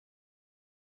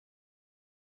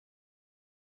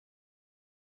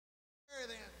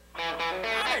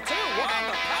92.1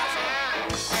 The Castle.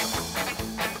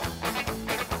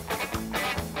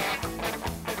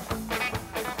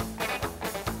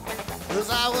 As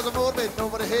I was a motivated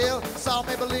over the hill, saw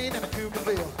Maybelline in a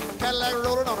Cooperville. Cadillac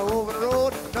rolling on the open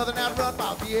road, nothing outrun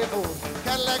my V8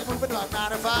 Cadillac moving about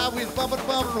 95, we was bumping,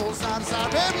 roll side to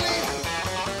side. Maybelline,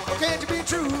 why can't you be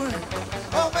true?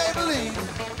 Oh, Maybelline,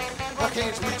 why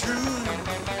can't you be true?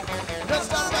 Just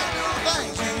start back doing the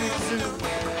things you used to do.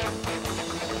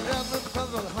 Down to the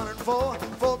puzzle at 104,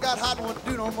 before it got hot and wouldn't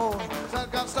do no more. Sun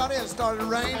got started and it started to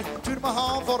rain. Tooted my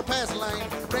horn for the passing lane.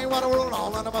 Rainwater rolling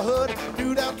all under my hood.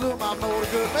 Knew that blew my motor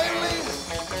good. Maybelline,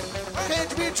 why can't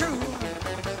you be true?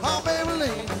 Oh,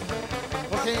 Maybelline,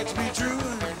 why can't you be true?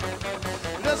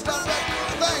 Just start back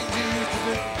doing the things you used to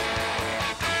do.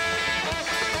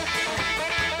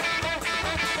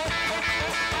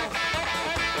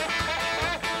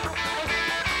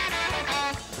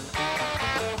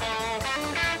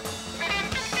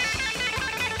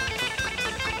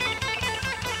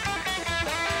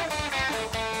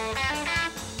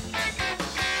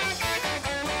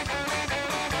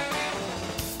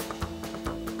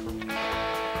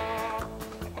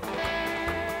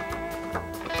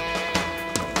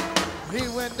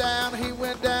 He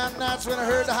went down, that's when I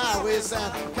heard the highway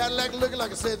sound. Cadillac looking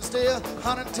like a sitting still,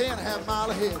 110 a half mile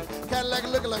ahead. Cadillac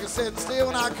looking like a sitting still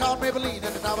when I called Maybelline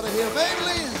at the top of the hill.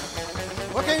 Maybelline,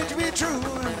 why can't you be true?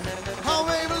 Oh,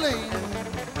 Maybelline,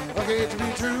 why can't you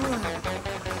be true?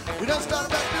 You done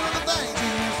started back doing the things you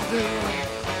used to do.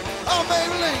 Oh,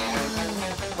 Maybelline,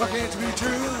 why can't you be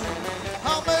true?